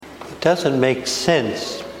doesn't make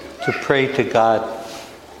sense to pray to God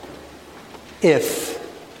if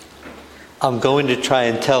I'm going to try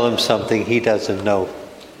and tell him something he doesn't know.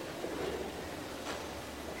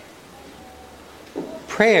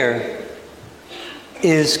 Prayer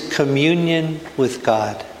is communion with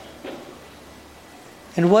God.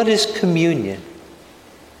 And what is communion?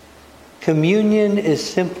 Communion is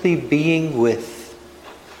simply being with,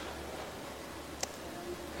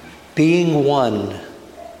 being one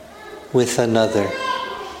with another.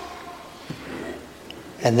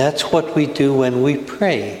 And that's what we do when we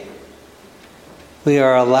pray. We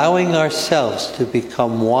are allowing ourselves to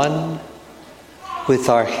become one with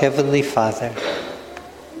our Heavenly Father.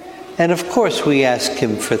 And of course we ask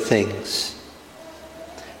him for things.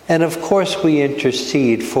 And of course we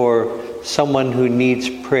intercede for someone who needs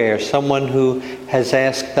prayer, someone who has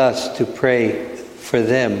asked us to pray for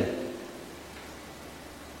them.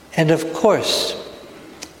 And of course,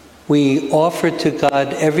 we offer to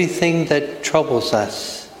God everything that troubles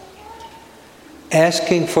us,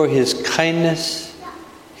 asking for his kindness,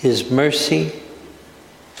 his mercy,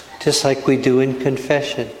 just like we do in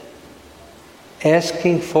confession.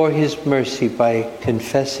 Asking for his mercy by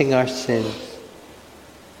confessing our sins.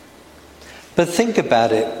 But think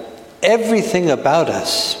about it. Everything about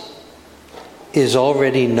us is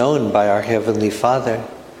already known by our Heavenly Father.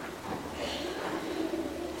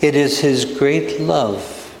 It is his great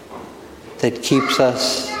love that keeps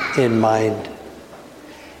us in mind.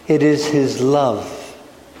 It is his love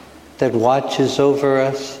that watches over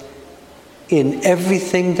us in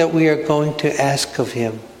everything that we are going to ask of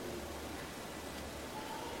him.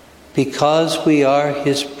 Because we are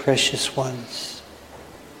his precious ones.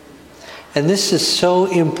 And this is so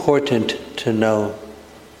important to know.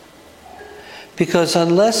 Because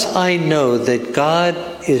unless I know that God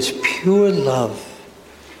is pure love,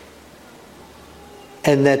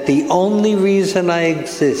 and that the only reason I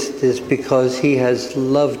exist is because he has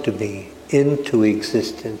loved me into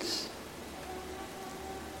existence,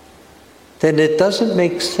 then it doesn't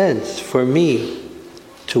make sense for me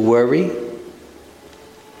to worry.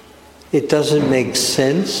 It doesn't make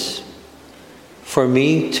sense for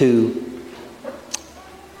me to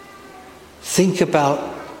think about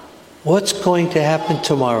what's going to happen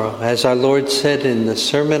tomorrow, as our Lord said in the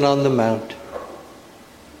Sermon on the Mount.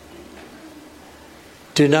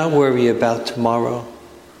 Do not worry about tomorrow.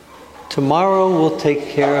 Tomorrow will take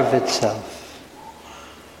care of itself.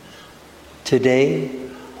 Today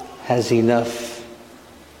has enough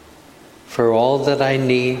for all that I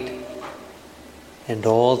need and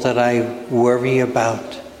all that I worry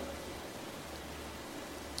about.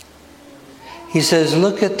 He says,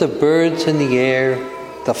 look at the birds in the air,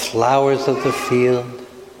 the flowers of the field.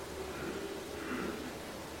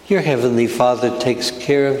 Your Heavenly Father takes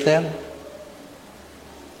care of them.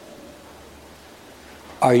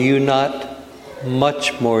 Are you not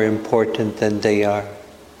much more important than they are?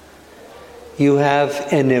 You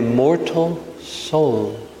have an immortal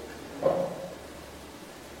soul.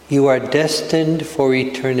 You are destined for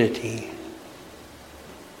eternity.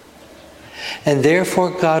 And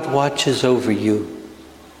therefore God watches over you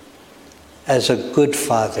as a good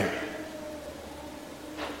father,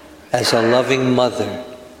 as a loving mother.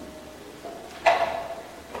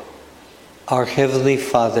 Our Heavenly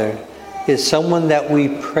Father is someone that we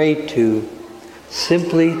pray to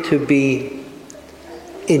simply to be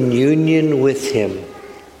in union with him.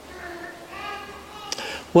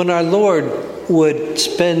 When our Lord would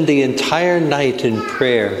spend the entire night in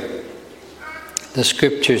prayer, the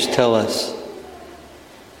scriptures tell us,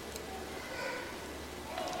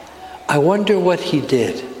 I wonder what he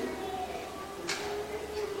did.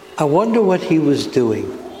 I wonder what he was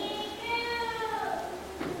doing.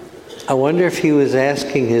 I wonder if he was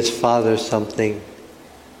asking his Father something,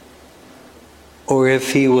 or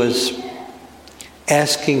if he was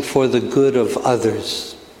asking for the good of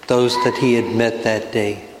others, those that he had met that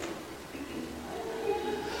day.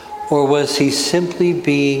 Or was he simply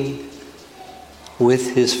being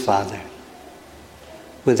with his Father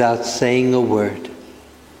without saying a word?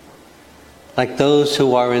 Like those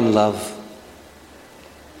who are in love.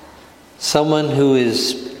 Someone who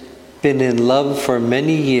has been in love for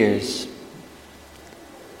many years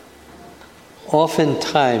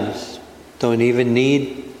oftentimes don't even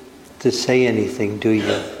need to say anything, do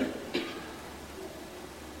you?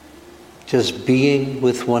 Just being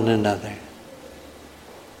with one another.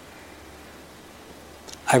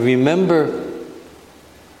 I remember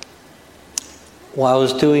while I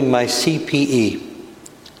was doing my CPE,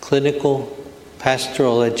 Clinical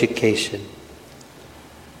Pastoral Education,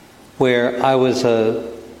 where I was a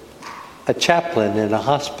chaplain in a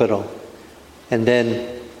hospital, and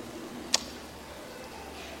then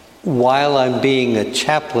while I'm being a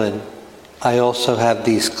chaplain, I also have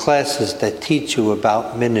these classes that teach you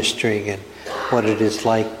about ministering and what it is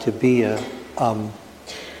like to be a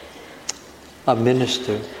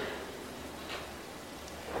minister.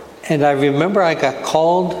 And I remember I got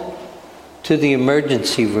called to the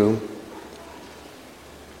emergency room.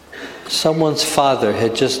 Someone's father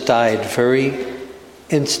had just died very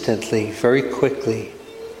instantly, very quickly.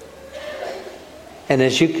 And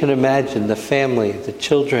as you can imagine, the family, the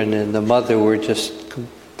children and the mother were just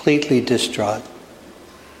completely distraught.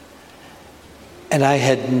 And I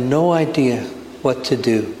had no idea what to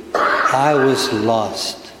do. I was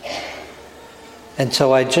lost. And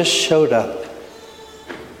so I just showed up.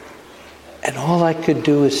 And all I could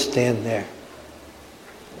do was stand there.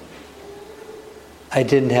 I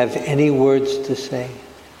didn't have any words to say.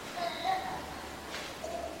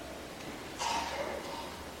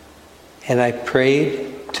 And I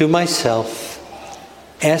prayed to myself,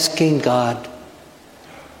 asking God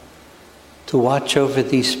to watch over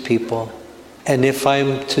these people. And if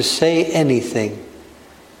I'm to say anything,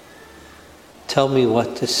 tell me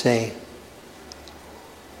what to say.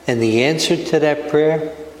 And the answer to that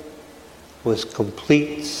prayer was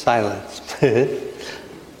complete silence.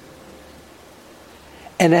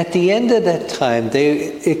 And at the end of that time,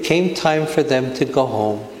 it came time for them to go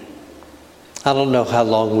home. I don't know how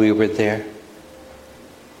long we were there.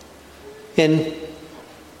 And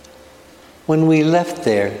when we left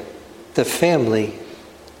there, the family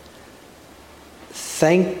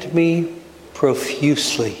thanked me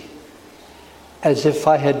profusely, as if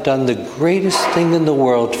I had done the greatest thing in the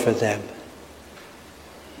world for them.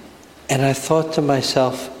 And I thought to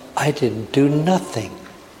myself, I didn't do nothing.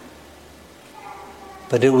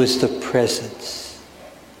 But it was the presence.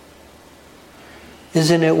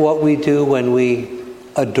 Isn't it what we do when we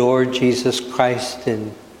adore Jesus Christ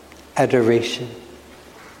in adoration?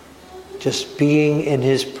 Just being in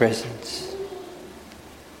His presence.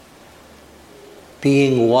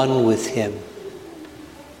 Being one with Him.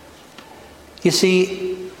 You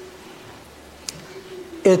see,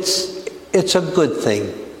 it's a good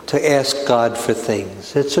thing to ask God for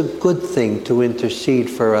things. It's a good thing to intercede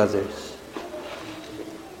for others.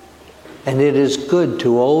 And it is good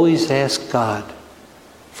to always ask God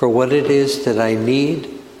for what it is that I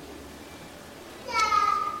need.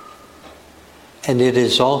 And it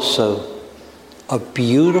is also a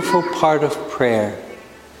beautiful part of prayer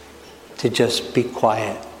to just be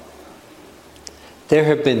quiet. There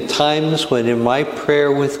have been times when in my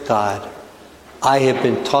prayer with God, I have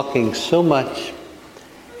been talking so much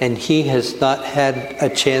and He has not had a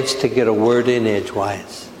chance to get a word in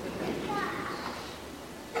edgewise.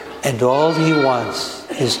 And all He wants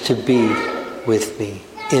is to be with me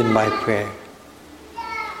in my prayer.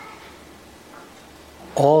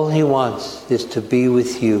 All He wants is to be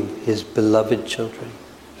with you, His beloved children.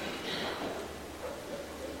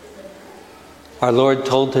 Our Lord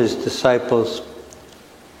told His disciples,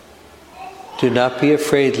 "Do not be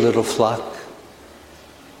afraid, little flock.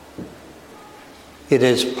 It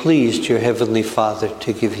has pleased your Heavenly Father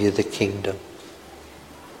to give you the kingdom."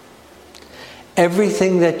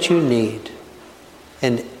 Everything that you need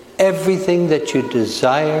and everything that you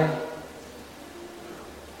desire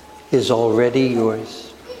is already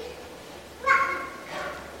yours.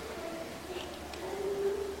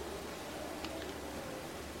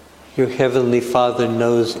 Your Heavenly Father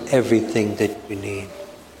knows everything that you need.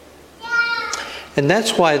 And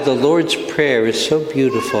that's why the Lord's Prayer is so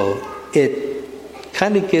beautiful. It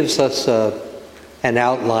kind of gives us an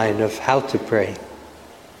outline of how to pray.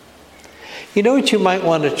 You know what you might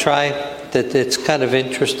want to try that's kind of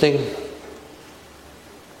interesting?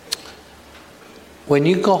 When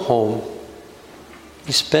you go home,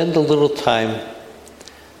 you spend a little time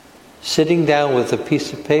sitting down with a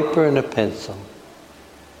piece of paper and a pencil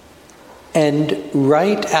and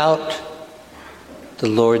write out the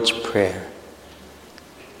Lord's Prayer.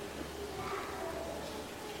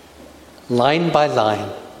 Line by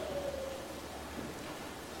line.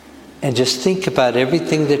 And just think about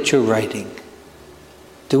everything that you're writing.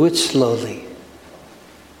 Do it slowly.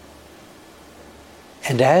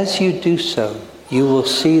 And as you do so, you will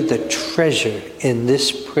see the treasure in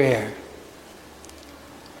this prayer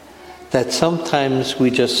that sometimes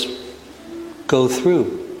we just go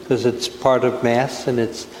through because it's part of Mass and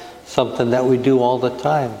it's something that we do all the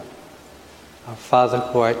time. Our Father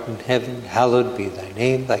who art in heaven, hallowed be thy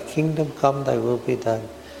name, thy kingdom come, thy will be done,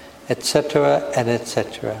 etc. and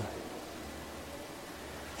etc.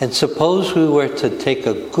 And suppose we were to take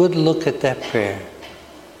a good look at that prayer.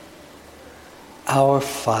 Our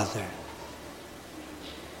Father,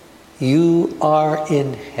 you are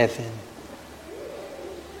in heaven.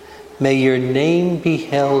 May your name be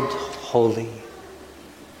held holy.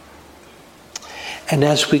 And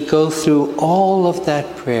as we go through all of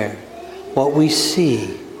that prayer, what we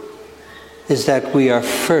see is that we are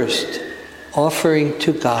first offering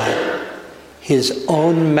to God his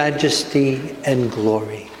own majesty and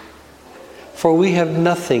glory. For we have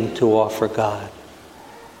nothing to offer God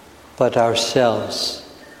but ourselves.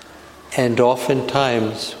 And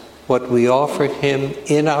oftentimes, what we offer him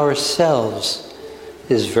in ourselves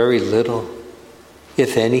is very little,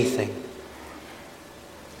 if anything.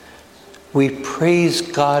 We praise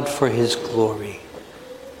God for his glory.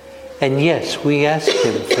 And yes, we ask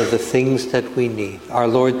him for the things that we need. Our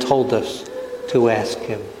Lord told us to ask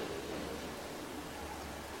him.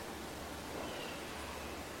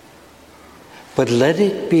 But let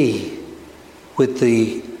it be with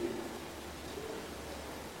the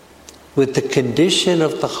condition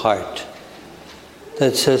of the heart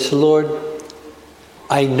that says, Lord,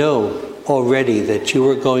 I know already that you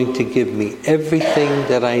are going to give me everything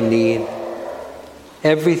that I need,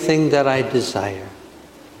 everything that I desire.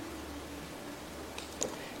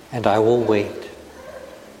 And I will wait.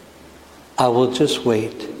 I will just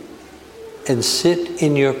wait and sit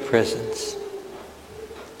in your presence.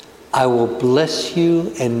 I will bless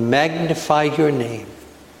you and magnify your name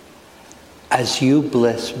as you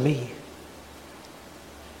bless me.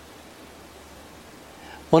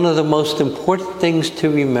 One of the most important things to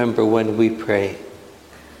remember when we pray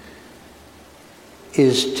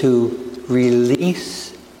is to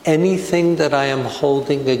release anything that I am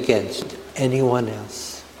holding against anyone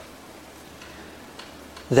else.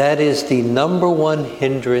 That is the number one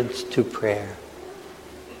hindrance to prayer.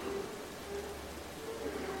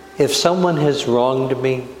 If someone has wronged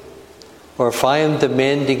me, or if I am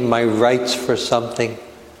demanding my rights for something,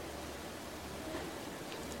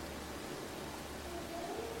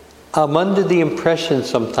 I'm under the impression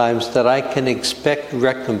sometimes that I can expect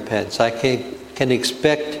recompense. I can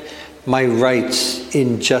expect my rights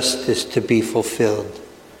in justice to be fulfilled.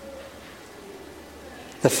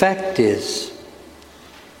 The fact is,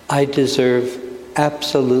 I deserve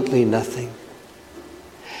absolutely nothing.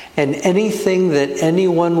 And anything that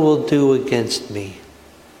anyone will do against me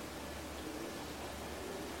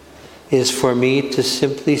is for me to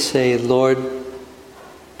simply say, Lord,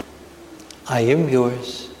 I am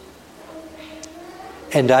yours,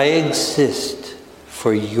 and I exist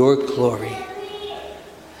for your glory.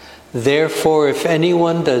 Therefore, if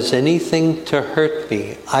anyone does anything to hurt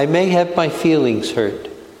me, I may have my feelings hurt,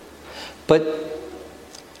 but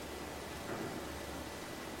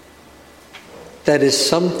that is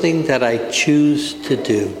something that I choose to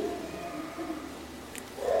do.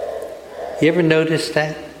 You ever notice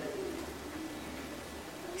that?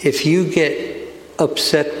 If you get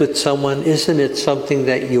upset with someone, isn't it something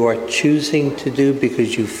that you are choosing to do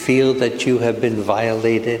because you feel that you have been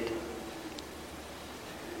violated?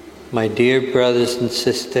 My dear brothers and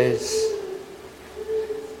sisters,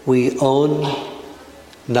 we own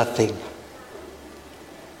nothing.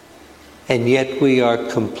 And yet we are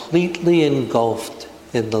completely engulfed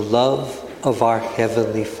in the love of our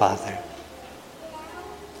Heavenly Father.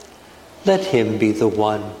 Let him be the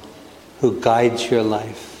one who guides your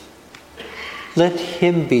life. Let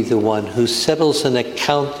him be the one who settles an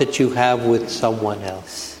account that you have with someone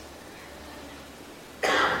else.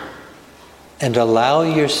 And allow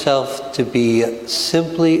yourself to be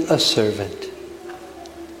simply a servant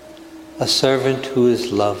who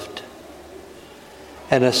is loved,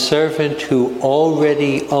 and a servant who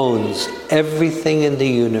already owns everything in the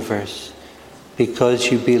universe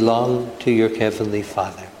because you belong to your Heavenly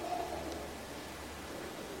Father.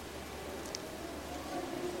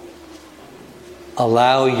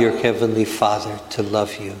 Allow your Heavenly Father to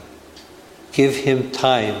love you. Give him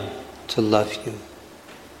time to love you.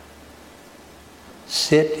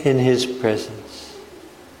 Sit in his presence.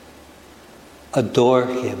 Adore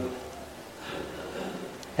him.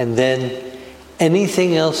 And then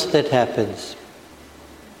anything else that happens,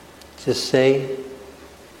 just say,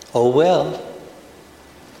 oh well,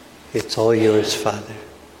 it's all yours, Father,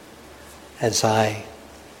 as I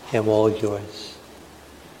am all yours.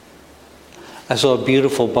 I saw a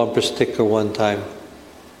beautiful bumper sticker one time.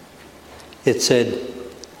 It said,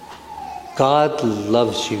 God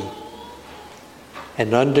loves you.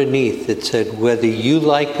 And underneath it said, whether you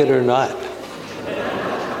like it or not,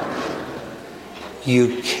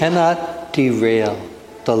 you cannot derail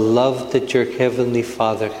the love that your Heavenly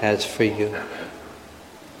Father has for you.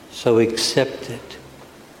 So accept it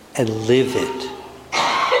and live it.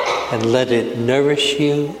 And let it nourish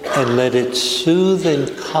you and let it soothe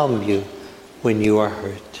and calm you when you are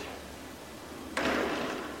hurt.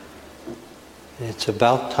 It's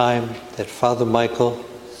about time that Father Michael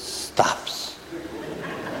stops.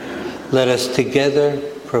 Let us together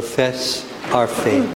profess our faith.